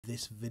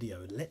this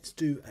video. Let's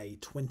do a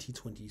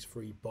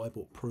 2023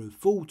 Buybot Pro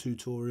full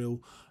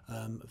tutorial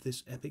of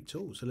this epic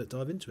tool. So let's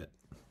dive into it.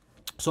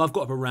 So I've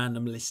got a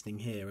random listing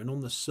here, and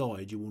on the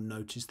side you will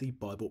notice the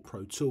Buybot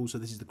Pro tool. So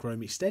this is the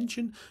Chrome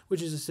extension,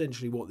 which is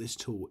essentially what this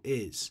tool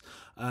is.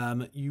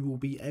 You will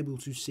be able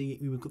to see,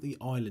 we've got the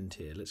island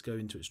here. Let's go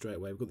into it straight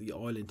away. We've got the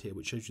island here,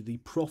 which shows you the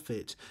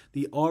profit,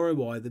 the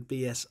ROI, the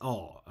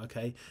BSR.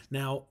 Okay,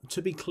 now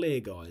to be clear,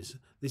 guys,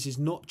 this is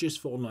not just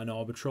for online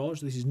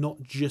arbitrage. This is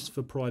not just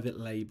for private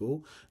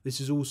label.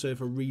 This is also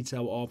for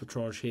retail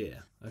arbitrage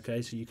here.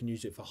 Okay, so you can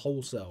use it for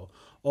wholesale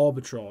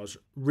arbitrage,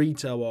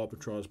 retail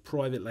arbitrage,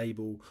 private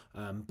label,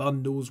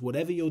 bundles,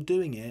 whatever you're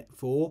doing it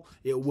for.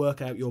 It'll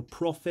work out your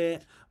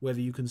profit,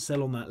 whether you can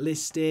sell on that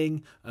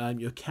listing,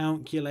 your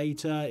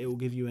calculator. It will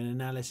give you an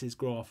analysis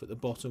graph at the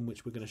bottom,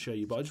 which we're going to show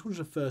you. But I just wanted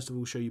to first of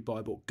all show you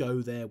Buybot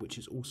Go there, which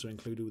is also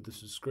included with the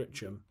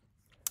subscription.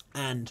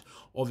 And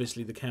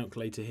obviously the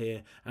calculator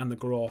here and the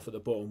graph at the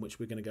bottom, which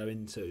we're going to go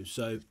into.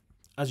 So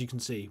as you can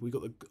see, we've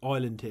got the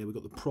island here, we've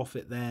got the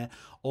profit there,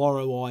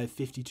 ROI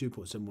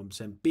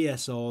 52.71%,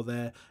 BSR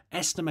there,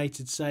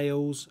 estimated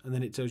sales, and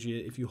then it tells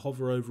you if you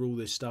hover over all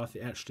this stuff,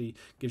 it actually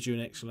gives you an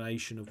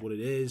explanation of what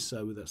it is.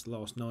 So that's the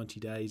last 90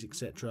 days,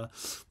 etc.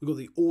 We've got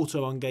the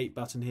auto ungate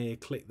button here,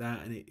 click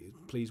that and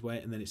please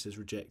wait, and then it says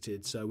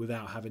rejected. So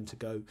without having to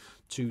go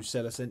to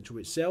Seller Central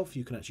itself,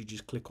 you can actually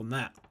just click on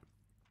that.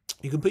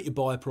 You can put your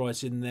buy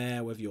price in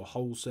there, whether you're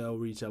wholesale,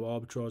 retail,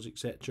 arbitrage,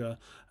 etc.,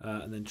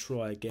 and then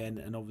try again.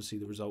 And obviously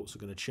the results are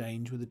going to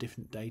change with the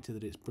different data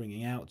that it's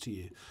bringing out to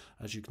you.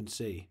 As you can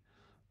see,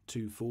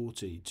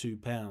 240,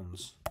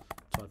 £2,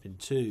 type in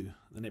 2,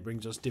 then it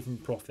brings us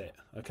different profit,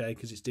 okay,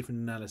 because it's different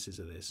analysis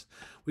of this.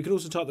 We can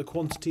also type the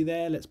quantity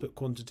there. Let's put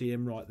quantity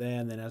in right there,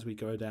 and then as we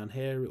go down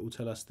here, it will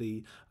tell us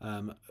the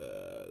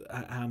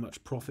how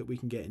much profit we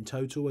can get in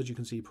total. As you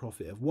can see,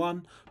 profit of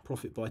 1,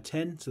 profit by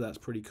 10, so that's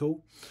pretty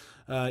cool.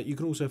 You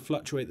can also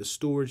fluctuate the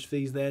storage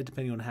fees there,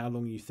 depending on how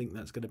long you think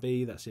that's going to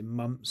be. That's in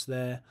months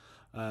there.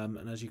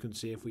 And as you can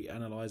see, if we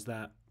analyze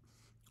that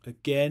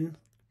again,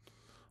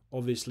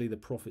 obviously the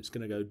profit's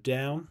going to go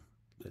down.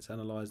 Let's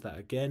analyze that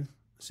again.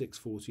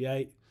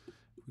 648.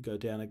 We go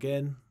down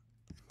again.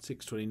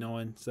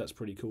 629. So that's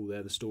pretty cool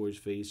there, the storage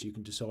fees. You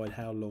can decide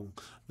how long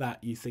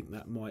that you think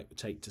that might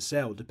take to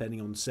sell, depending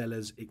on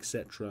sellers,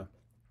 etc.,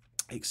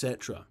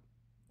 etc.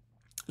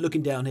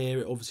 Looking down here,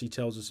 it obviously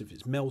tells us if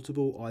it's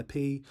meltable,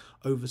 IP,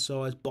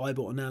 oversized,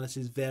 Buybot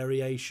analysis,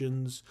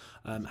 variations,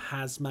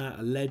 hazmat,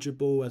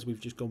 illegible, as we've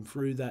just gone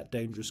through that,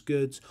 dangerous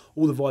goods,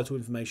 all the vital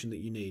information that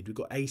you need. We've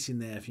got ACE in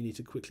there if you need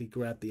to quickly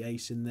grab the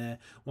ACE in there.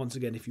 Once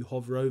again, if you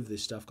hover over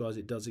this stuff, guys,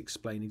 it does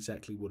explain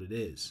exactly what it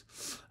is.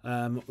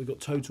 We've got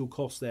total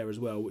cost there as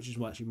well, which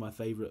is actually my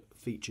favorite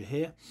feature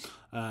here.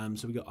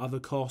 So we've got other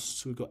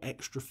costs, we've got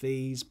extra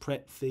fees,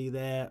 prep fee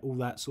there, all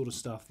that sort of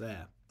stuff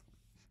there.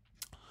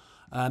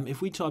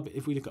 If we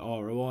look at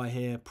ROI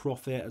here,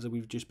 profit, as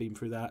we've just been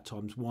through that,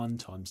 times 1,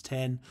 times 10,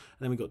 and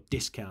then we've got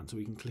discount, so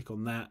we can click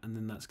on that, and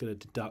then that's going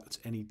to deduct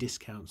any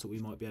discounts that we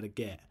might be able to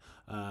get,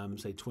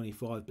 say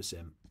 25%,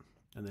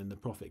 and then the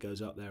profit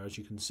goes up there, as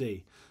you can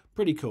see.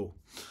 Pretty cool.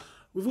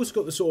 We've also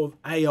got the sort of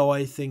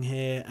AI thing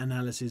here,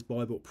 analysis,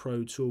 Buybot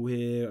Pro tool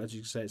here. As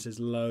you can see, it says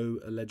low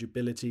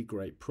eligibility,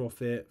 great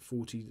profit,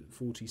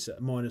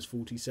 minus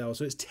 40 sales.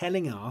 So it's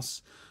telling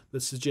us the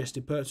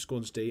suggested purchase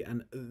quantity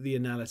and the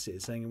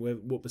analysis, saying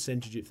what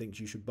percentage it thinks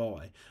you should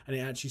buy. And it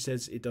actually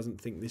says it doesn't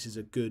think this is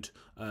a good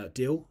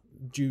deal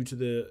due to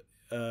the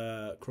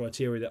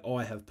criteria that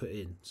I have put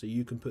in. So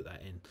you can put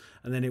that in.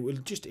 And then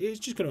it's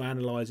just going to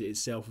analyze it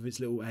itself with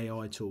its little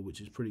AI tool, which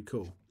is pretty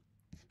cool.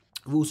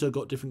 We've also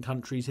got different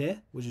countries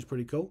here, which is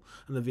pretty cool,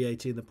 and the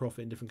VAT and the profit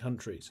in different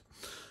countries.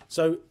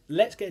 So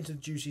let's get into the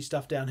juicy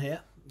stuff down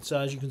here. So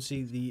as you can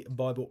see, the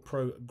Buybot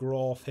Pro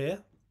graph here,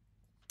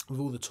 with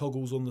all the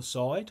toggles on the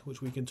side,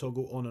 which we can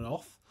toggle on and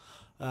off.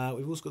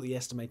 We've also got the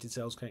estimated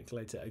sales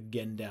calculator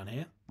again down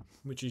here,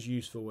 which is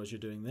useful as you're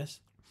doing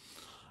this.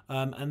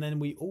 And then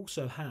we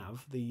also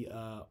have the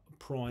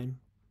Prime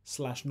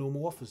 /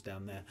 normal offers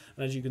down there,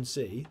 and as you can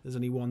see, there's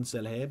only one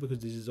seller here because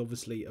this is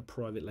obviously a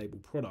private label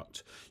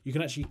product. You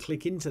can actually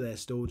click into their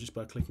store just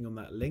by clicking on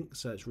that link,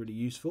 so it's really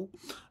useful.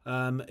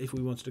 If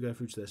we wanted to go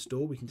through to their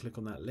store, we can click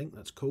on that link.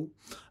 That's cool.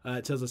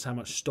 It tells us how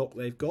much stock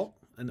they've got,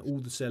 and all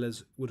the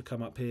sellers would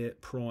come up here,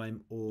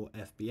 Prime or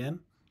FBA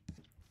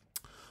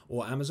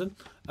or Amazon.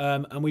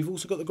 And we've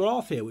also got the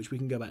graph here, which we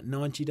can go back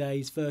 90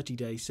 days, 30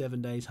 days, 7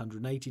 days,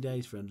 180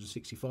 days,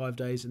 365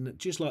 days. And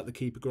just like the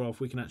Keeper graph,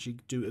 we can actually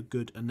do a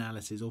good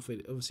analysis of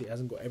it. Obviously, it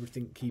hasn't got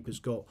everything Keeper's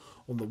got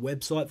on the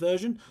website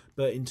version,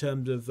 but in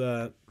terms of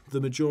the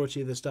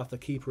majority of the stuff the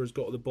Keeper has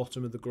got at the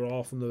bottom of the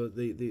graph on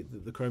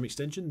the Chrome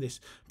extension, this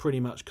pretty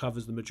much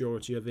covers the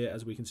majority of it.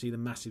 As we can see, the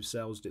massive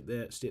sales dip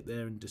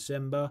there in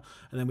December,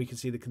 and then we can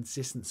see the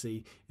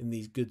consistency in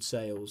these good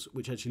sales,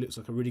 which actually looks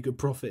like a really good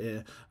profit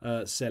here,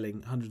 selling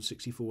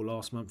 164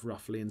 last month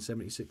roughly and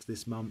 76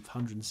 this month,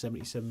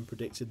 177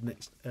 predicted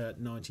next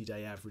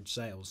 90-day average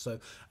sales. So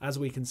as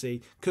we can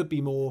see, could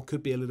be more,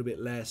 could be a little bit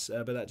less,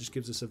 but that just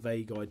gives us a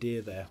vague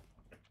idea there.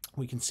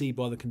 We can see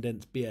by the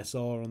condensed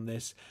BSR on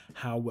this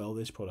how well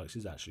this product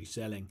is actually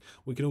selling.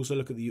 We can also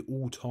look at the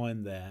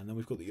all-time there, and then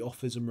we've got the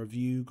offers and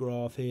review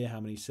graph here, how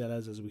many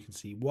sellers, as we can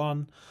see,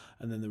 1,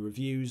 and then the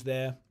reviews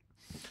there.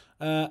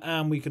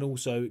 And we can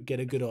also get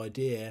a good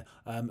idea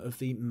of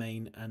the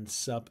main and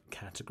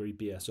subcategory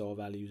BSR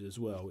values as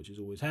well, which is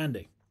always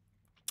handy.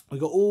 We've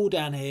got all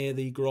down here,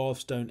 the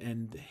graphs don't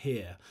end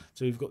here.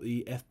 So we've got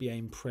the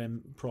FBA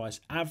Prem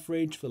price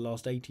average for the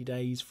last 80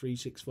 days,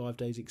 365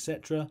 days,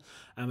 etc.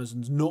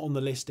 Amazon's not on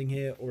the listing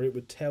here, or it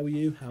would tell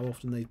you how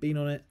often they've been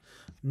on it.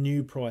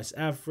 New price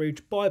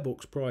average, buy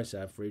box price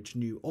average,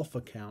 new offer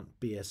count,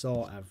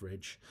 BSR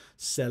average,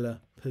 seller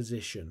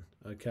position,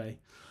 okay,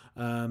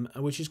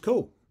 which is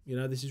cool. You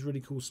know, this is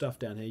really cool stuff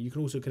down here. You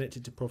can also connect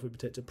it to Profit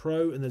Protector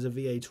Pro, and there's a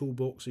VA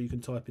toolbox, so you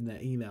can type in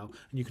their email,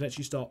 and you can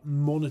actually start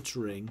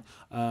monitoring.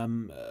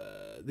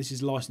 This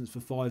is licensed for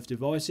 5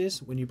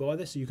 devices when you buy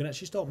this, so you can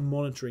actually start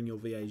monitoring your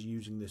VAs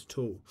using this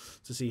tool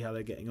to see how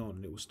they're getting on,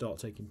 and it will start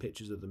taking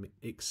pictures of them,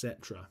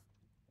 etc.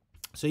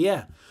 So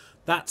yeah,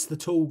 that's the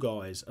tool,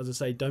 guys. As I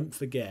say, don't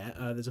forget,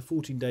 there's a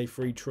 14-day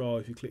free trial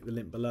if you click the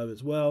link below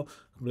as well,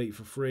 completely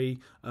for free.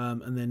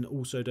 And then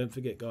also don't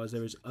forget, guys,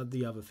 there is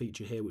the other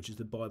feature here, which is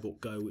the Buy Book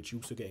Go, which you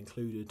also get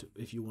included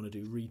if you want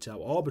to do retail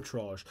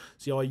arbitrage.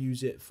 See, I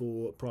use it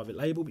for private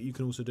label, but you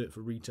can also do it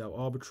for retail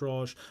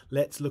arbitrage.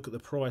 Let's look at the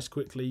price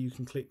quickly. You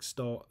can click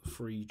start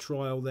free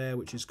trial there,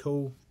 which is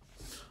cool.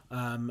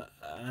 And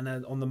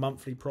on the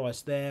monthly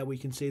price there, we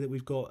can see that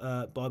we've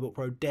got Buy Book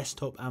Pro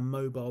desktop and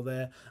mobile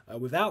there.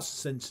 Without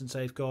suspension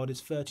safeguard,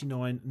 it's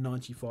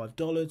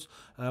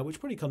 $39.95, which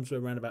probably comes to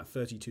around about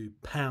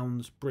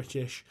 £32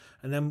 British.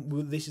 And then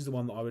this is the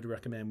one that I would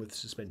recommend with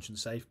suspension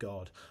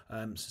safeguard.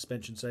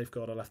 Suspension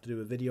safeguard, I'll have to do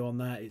a video on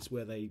that. It's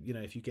where they, you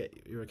know, if you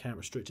get your account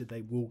restricted,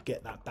 they will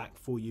get that back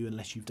for you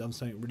unless you've done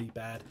something really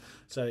bad.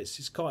 So it's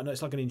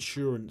it's like an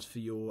insurance for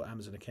your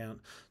Amazon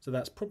account. So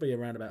that's probably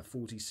around about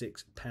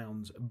 £46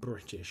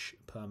 British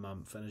per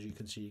month, and as you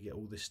can see, you get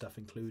all this stuff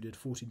included.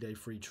 14-day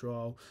free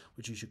trial,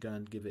 which you should go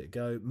and give it a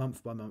go.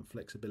 Month by month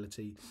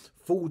flexibility,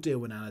 full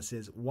deal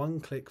analysis,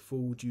 1-click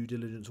full due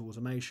diligence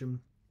automation,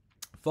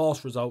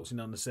 fast results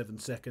in under 7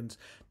 seconds,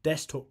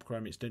 desktop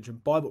Chrome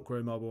extension, Buy Book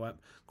Pro mobile app,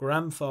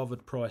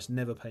 grandfathered price,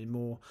 never pay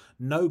more,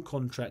 no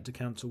contract to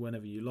cancel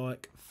whenever you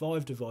like,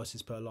 5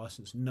 devices per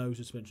license, no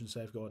suspension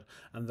safeguard,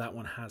 and that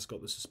one has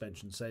got the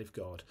suspension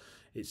safeguard.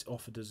 It's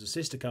offered as a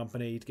sister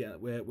company to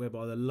get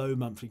whereby the low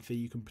monthly fee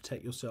you can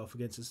protect yourself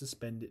against a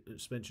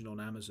suspension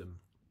on Amazon.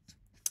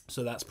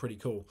 So that's pretty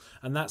cool,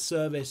 and that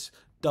service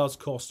does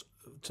cost,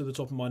 to the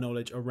top of my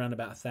knowledge, around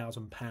about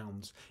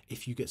 £1,000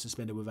 if you get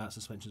suspended without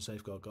suspension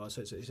safeguard, guys.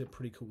 So it's a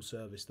pretty cool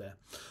service there.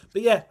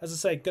 But yeah, as I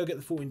say, go get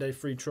the 14-day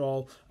free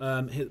trial.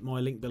 Hit my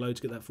link below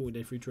to get that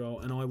 14-day free trial,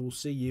 and I will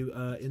see you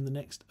in the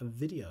next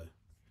video.